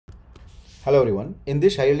Hello everyone. In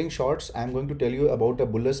this high-yielding shorts, I am going to tell you about a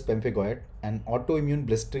bullous pemphigoid, an autoimmune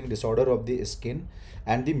blistering disorder of the skin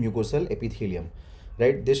and the mucosal epithelium.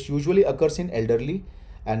 Right? This usually occurs in elderly,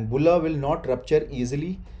 and bulla will not rupture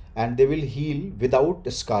easily and they will heal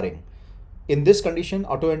without scarring. In this condition,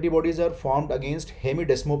 autoantibodies are formed against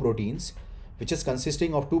hemidesmoproteins, which is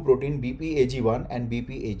consisting of two proteins BPAG1 and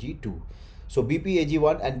BPAG2. So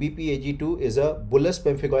BPAG1 and BPAG2 is a bullous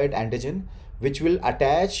pemphigoid antigen which will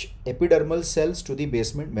attach epidermal cells to the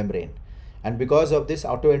basement membrane, and because of this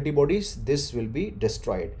autoantibodies this will be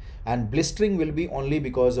destroyed, and blistering will be only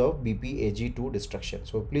because of BPAG2 destruction.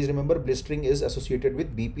 So please remember, blistering is associated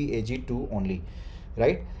with BPAG2 only,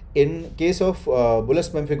 right? In case of bullous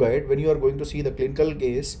pemphigoid, when you are going to see the clinical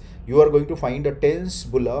case, you are going to find a tense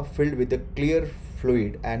bulla filled with a clear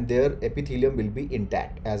fluid and their epithelium will be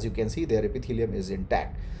intact. As you can see, their epithelium is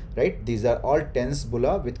intact, right? These are all tense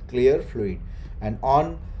bulla with clear fluid, and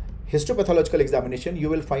on histopathological examination you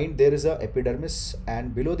will find there is a epidermis,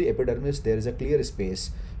 and below the epidermis there is a clear space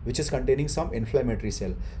which is containing some inflammatory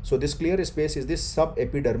cell. So this clear space is this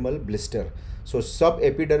subepidermal blister. So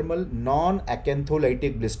subepidermal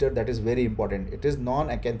non-acantholytic blister, that is very important. It is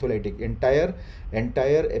non-acantholytic. Entire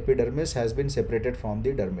epidermis has been separated from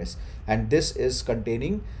the dermis, and this is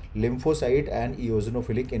containing lymphocyte and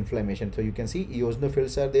eosinophilic inflammation. So you can see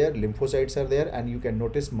eosinophils are there, lymphocytes are there, and you can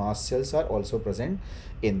notice mast cells are also present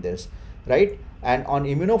in this, right? And on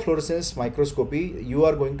immunofluorescence microscopy you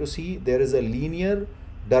are going to see there is a linear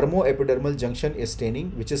dermoepidermal junction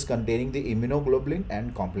staining which is containing the immunoglobulin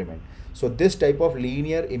and complement. So this type of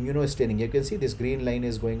linear immunostaining, you can see this green line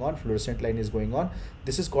is going on, fluorescent line is going on.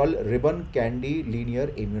 This is called ribbon candy linear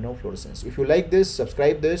immunofluorescence. If you like this,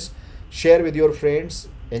 subscribe this, share with your friends,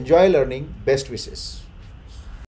 enjoy learning, best wishes.